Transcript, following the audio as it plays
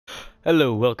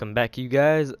Hello, welcome back, you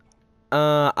guys.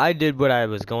 I did what I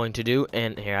was going to do,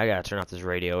 and here I gotta turn off this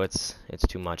radio. It's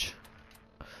too much.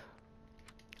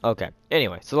 Okay.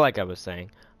 Anyway, so like I was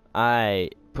saying, I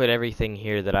put everything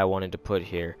here that I wanted to put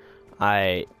here.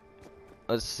 I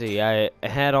let's see, I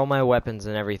had all my weapons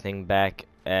and everything back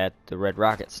at the Red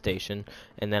Rocket Station,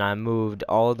 and then I moved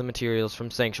all of the materials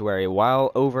from Sanctuary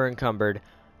while over encumbered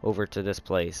over to this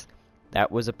place.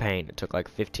 That was a pain. It took like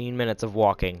 15 minutes of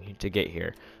walking to get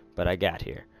here, but I got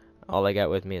here. All I got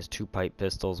with me is 2 pipe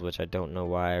pistols, which I don't know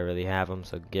why I really have them,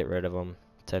 so get rid of them.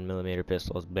 10mm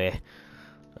pistols, bleh.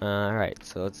 Alright,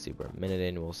 so let's see, we're a minute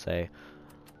in, we'll say.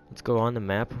 Let's go on the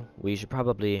map. We should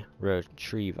probably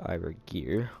retrieve our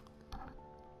gear.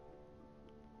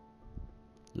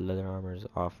 Leather armors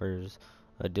offers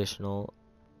additional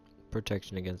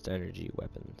protection against energy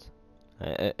weapons.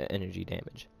 Energy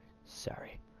damage.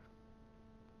 Sorry.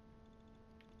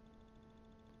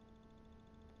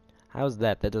 How's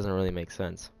that? That doesn't really make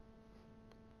sense.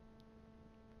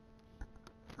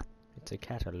 It's a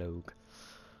catalog.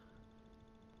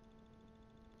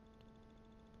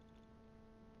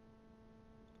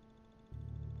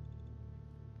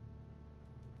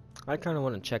 I kind of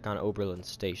want to check on Oberlin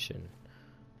Station.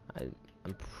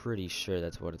 I'm pretty sure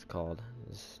that's what it's called.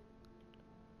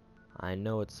 I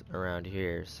know it's around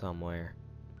here somewhere.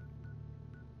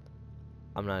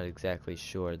 I'm not exactly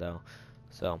sure though.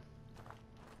 So,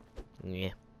 yeah.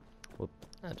 Well,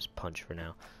 I'll just punch for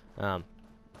now. Let's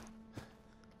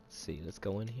see. Let's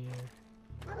go in here.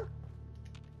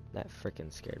 That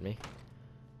frickin' scared me.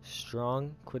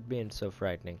 Strong. Quit being so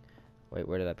frightening. Wait,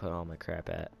 where did I put all my crap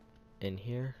at? In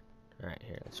here? Alright,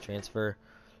 here. Let's transfer.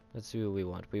 Let's see what we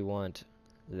want. We want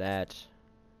that.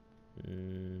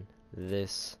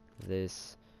 This.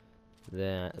 That.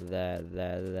 That.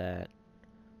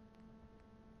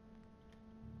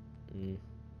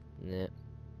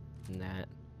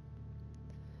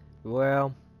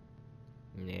 Well,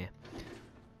 yeah.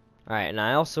 Alright, and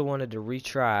I also wanted to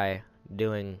retry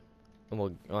doing,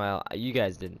 well, you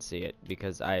guys didn't see it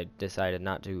because I decided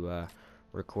not to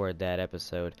record that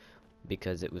episode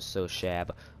because it was so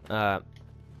shab.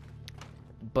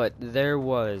 But there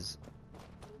was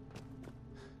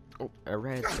a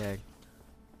red tag.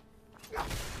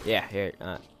 Yeah, here.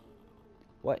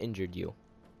 What injured you?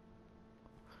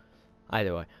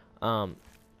 Either way.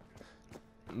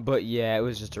 But yeah, it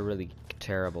was just a really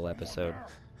terrible episode.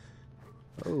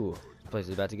 Oh, this place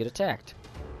is about to get attacked.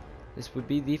 This would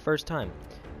be the first time.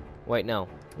 Wait, no.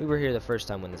 We were here the first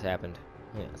time when this happened.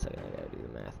 Yeah, so I gotta do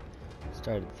the math.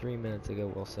 Started 3 minutes ago,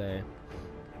 we'll say.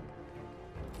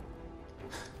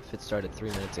 If it started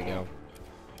 3 minutes ago.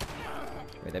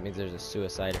 Wait, that means there's a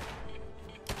suicide.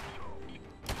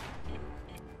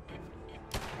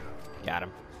 Got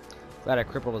him. Glad I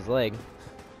crippled his leg.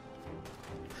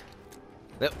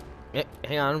 Yep.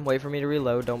 Hang on, wait for me to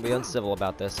reload. Don't be uncivil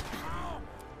about this.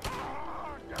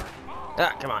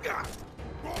 Ah, come on.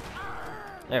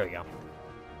 There we go.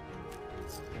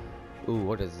 Ooh,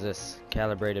 what is this?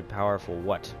 Calibrated, powerful,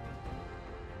 what?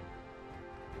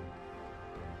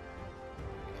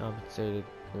 Compensated,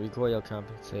 recoil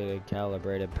compensated,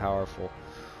 calibrated, powerful.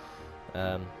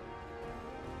 Wait,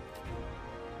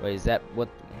 is that what?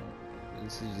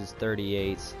 This is just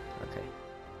 38. Okay.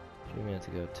 3 minutes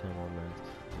ago, 10 more minutes.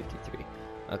 53.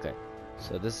 Okay.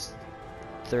 So this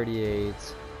 38.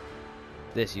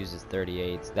 This uses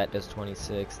 38. That does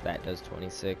 26. That does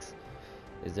 26.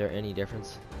 Is there any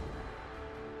difference?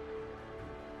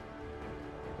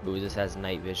 Ooh, this has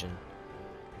night vision.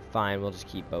 Fine, we'll just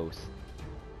keep both.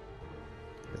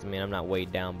 Because, I mean, I'm not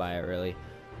weighed down by it, really.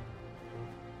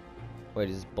 Wait,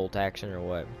 is this bolt action or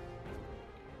what?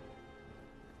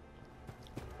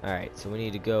 Alright, so we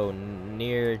need to go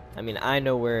near... I mean, I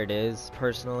know where it is,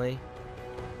 personally.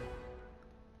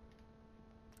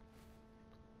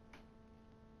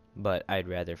 But I'd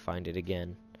rather find it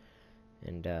again.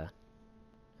 And,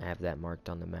 have that marked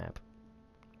on the map.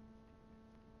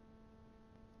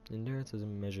 Endurance is a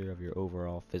measure of your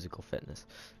overall physical fitness.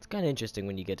 It's kind of interesting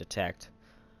when you get attacked.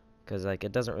 Because, like,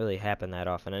 it doesn't really happen that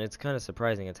often. And it's kind of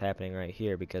surprising it's happening right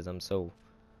here because I'm so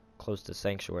close to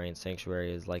Sanctuary. And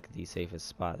Sanctuary is, like, the safest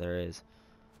spot there is.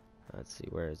 Let's see,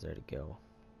 where is there to go?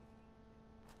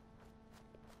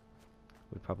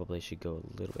 We probably should go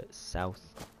a little bit south,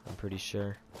 I'm pretty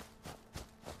sure.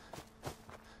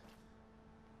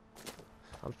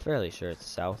 I'm fairly sure it's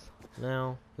south.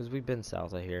 No, because we've been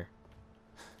south, I hear.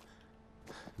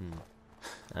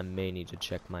 I may need to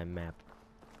check my map.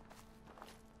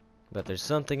 But there's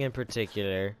something in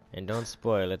particular, and don't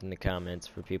spoil it in the comments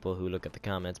for people who look at the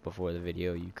comments before the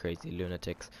video, you crazy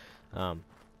lunatics.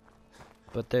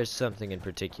 But there's something in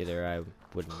particular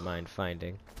wouldn't mind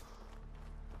finding.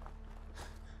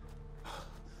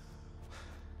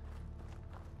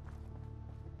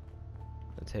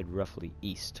 Let's head roughly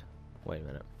east. Wait a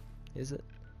minute. Is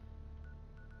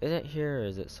it here or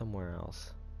is it somewhere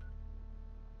else?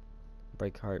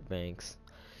 Breakheart Banks.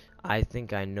 I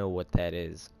think I know what that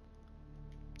is.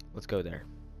 Let's go there.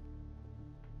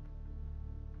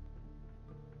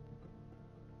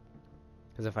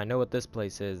 Because if I know what this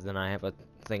place is, then I have a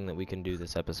thing that we can do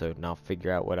this episode, and I'll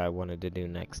figure out what I wanted to do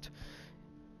next.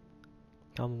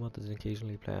 Commonwealth is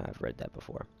occasionally played. I've read that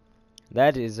before.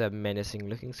 That is a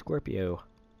menacing-looking Scorpio.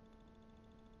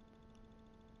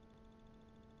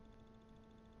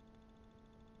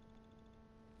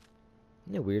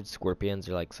 Isn't it weird? Scorpions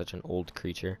are like such an old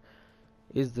creature.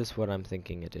 Is this what I'm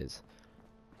thinking it is?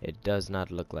 It does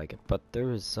not look like it, but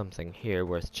there is something here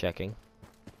worth checking.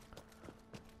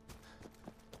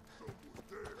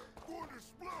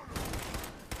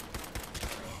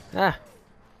 Ah!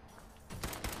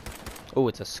 Oh,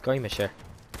 it's a skirmisher.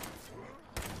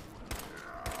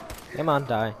 Come on,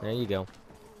 die. There you go.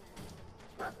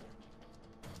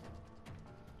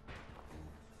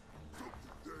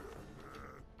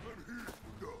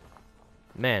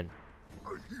 Man,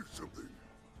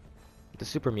 the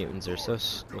super mutants are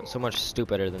so much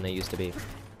stupider than they used to be.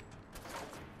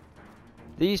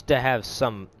 They used to have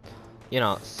some, you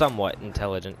know, somewhat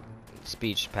intelligent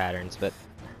speech patterns, but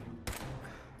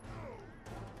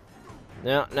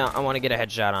no, I want to get a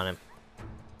headshot on him.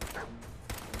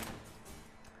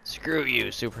 Screw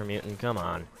you, super mutant. Come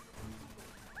on.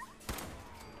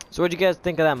 So, what'd you guys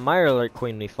think of that Mirelurk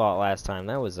Queen we fought last time?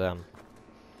 That was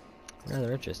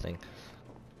rather interesting.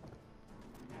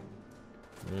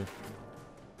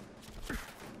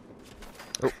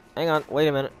 Oh, hang on, wait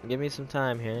a minute. Give me some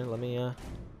time here. Let me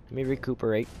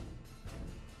recuperate.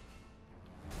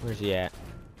 Where's he at?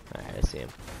 Alright, I see him.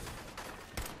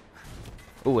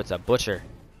 Ooh, it's a butcher.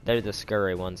 They're the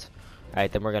scurry ones.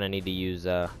 Alright, then we're gonna need to use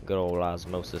good old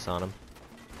osmosis on them.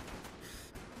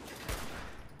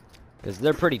 Because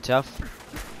they're pretty tough.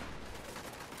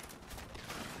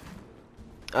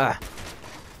 Ah!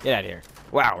 Get out of here.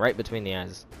 Wow, right between the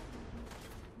eyes.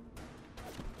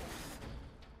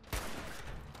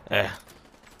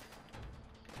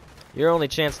 Your only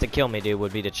chance to kill me, dude,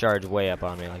 would be to charge way up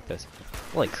on me like this.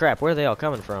 Holy crap, where are they all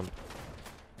coming from?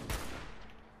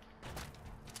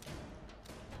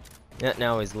 Yeah,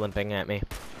 now he's limping at me.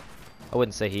 I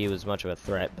wouldn't say he was much of a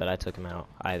threat, but I took him out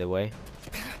either way.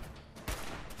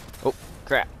 Oh,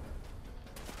 crap.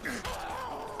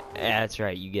 Yeah, that's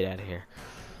right, you get out of here.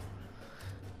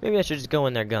 Maybe I should just go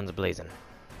in there guns blazing.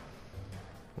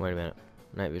 Wait a minute.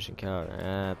 Night vision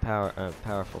cover.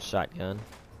 Powerful shotgun.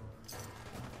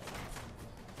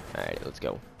 Alright, let's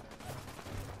go.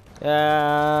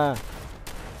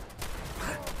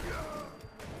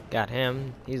 Got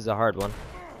him. He's a hard one.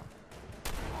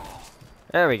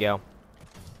 There we go.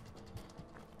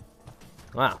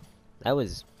 Wow. That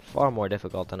was far more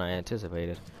difficult than I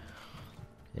anticipated.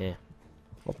 Yeah.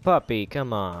 Well, puppy,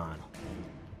 come on.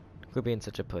 Quit being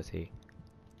such a pussy.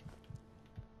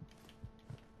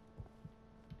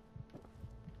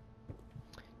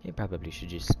 Yeah, probably should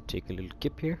just take a little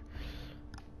kip here.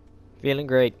 Feeling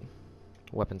great.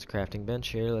 Weapons crafting bench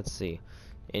here. Let's see.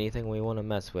 Anything we want to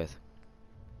mess with.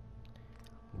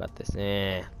 About this.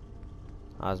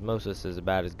 Osmosis is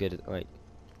about as good as... Wait.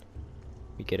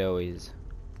 We could always...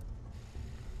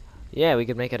 Yeah, we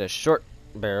could make it a short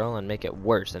barrel and make it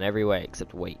worse in every way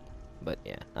except weight. But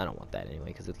yeah, I don't want that anyway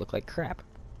because it looked like crap.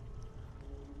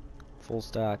 Full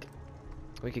stock.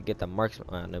 We could get the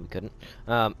marksman... no, we couldn't.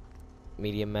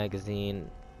 Medium magazine.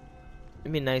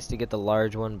 It'd be nice to get the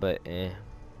large one, but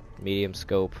medium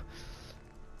scope.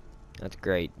 That's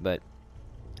great, but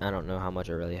I don't know how much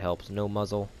it really helps. No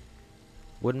muzzle.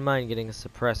 Wouldn't mind getting a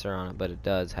suppressor on it, but it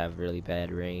does have really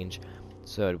bad range,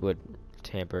 so it would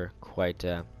tamper quite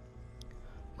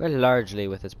largely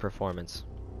with its performance,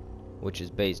 which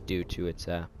is based due to its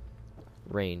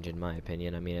range, in my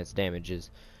opinion. I mean, its damage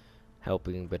is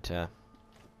helping, but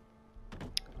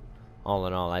all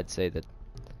in all, I'd say that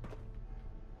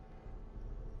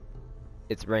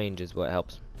its range is what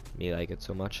helps me like it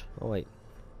so much. Oh wait,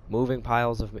 moving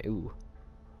piles of ooh,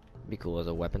 be cool as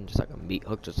a weapon, just like a meat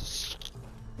hook, just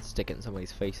stick it in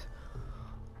somebody's face.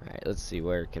 All right, let's see,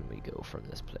 where can we go from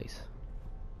this place?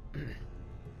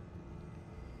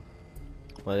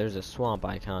 Well, there's a swamp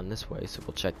icon this way, so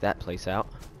we'll check that place out.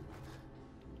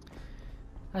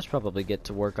 I should probably get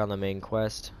to work on the main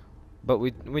quest, but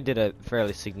we did a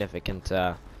fairly significant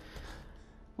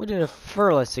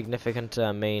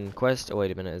main quest. Oh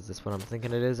wait a minute, is this what I'm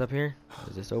thinking it is up here?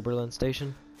 Is this Oberlin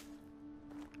Station?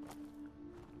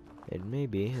 It may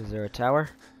be. Is there a tower?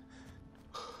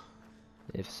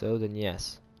 If so, then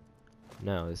yes.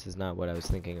 No, this is not what I was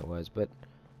thinking it was, but...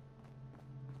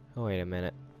 Oh, wait a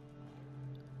minute.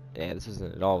 Yeah, this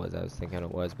isn't at all what I was thinking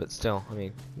it was, but still, I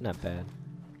mean, not bad.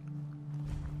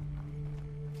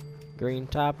 Green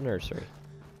Top Nursery.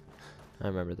 I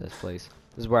remember this place.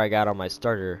 This is where I got all my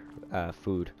starter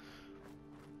food.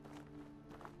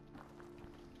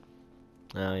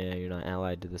 Oh yeah, you're not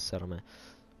allied to the settlement.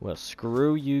 Well,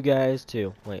 screw you guys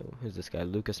too. Wait, who's this guy?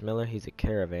 Lucas Miller? He's a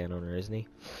caravan owner, isn't he?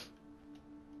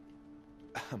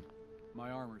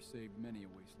 My armor saved many a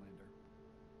wastelander.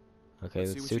 Okay,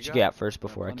 let's see what you got first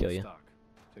before I kill you.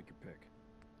 Take your pick.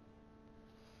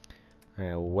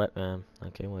 Alright,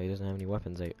 okay, well he doesn't have any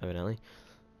weapons evidently.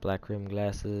 Black rim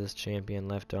glasses, champion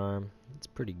left arm. It's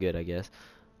pretty good, I guess.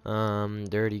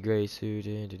 Dirty gray suit.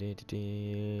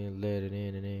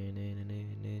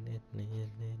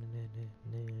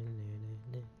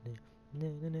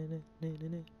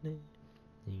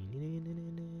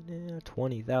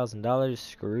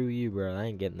 Screw you, bro. I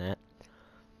ain't getting that.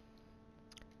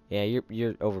 Yeah,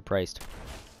 you're overpriced.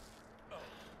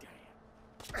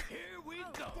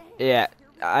 Yeah,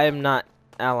 I am not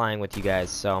allying with you guys,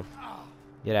 so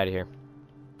get out of here.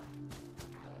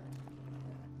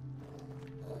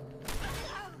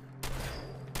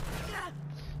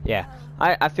 Yeah,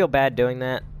 I feel bad doing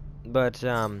that, but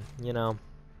you know,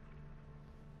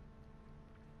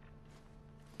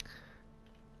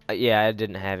 yeah, I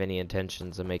didn't have any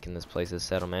intentions of making this place a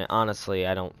settlement. Honestly,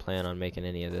 I don't plan on making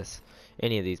any of these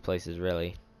places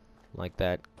really like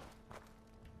that.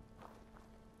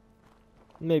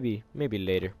 Maybe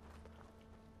later.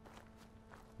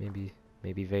 Maybe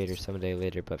Vader someday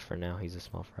later, but for now he's a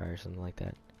small fry or something like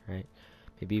that, right?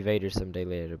 Maybe Vader someday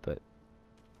later, but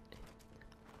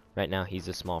right now he's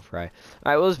a small fry.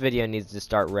 Alright, well this video needs to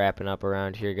start wrapping up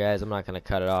around here, guys. I'm not gonna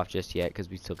cut it off just yet because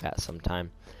we still got some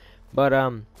time. But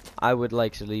I would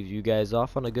like to leave you guys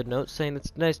off on a good note, saying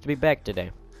it's nice to be back today.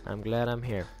 I'm glad I'm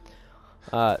here.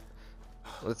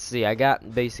 Let's see, I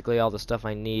got basically all the stuff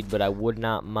I need, but I would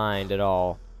not mind at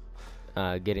all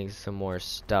getting some more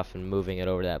stuff and moving it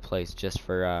over to that place just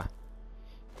for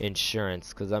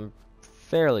insurance, because I'm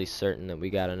fairly certain that we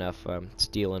got enough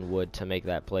steel and wood to make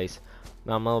that place.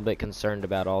 I'm a little bit concerned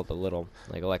about all the little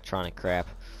like electronic crap.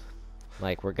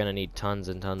 Like we're gonna need tons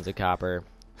and tons of copper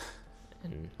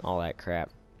and all that crap.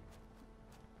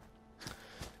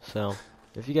 So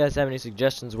if you guys have any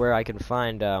suggestions where I can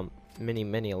find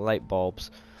many light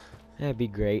bulbs, that'd be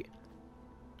great.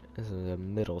 This is a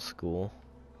middle school.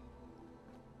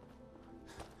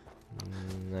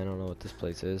 I don't know what this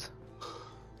place is.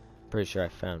 Pretty sure I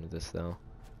found this though.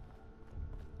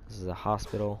 This is a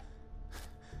hospital.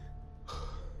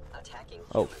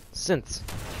 Oh, synths.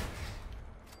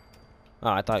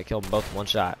 Oh, I thought I killed them both in one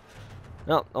shot.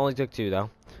 No, only took two though.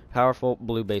 Powerful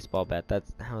blue baseball bat.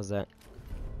 How's that?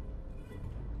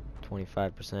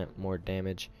 25% more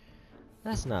damage.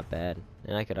 That's not bad.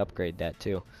 And I could upgrade that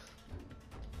too.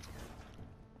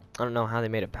 I don't know how they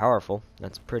made it powerful.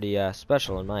 That's pretty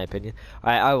special in my opinion.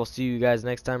 I will see you guys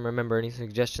next time. Remember, any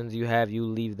suggestions you have, you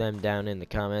leave them down in the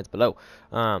comments below.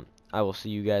 I will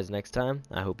see you guys next time.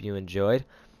 I hope you enjoyed.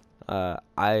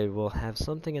 I will have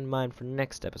something in mind for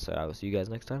next episode. I will see you guys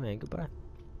next time, and goodbye.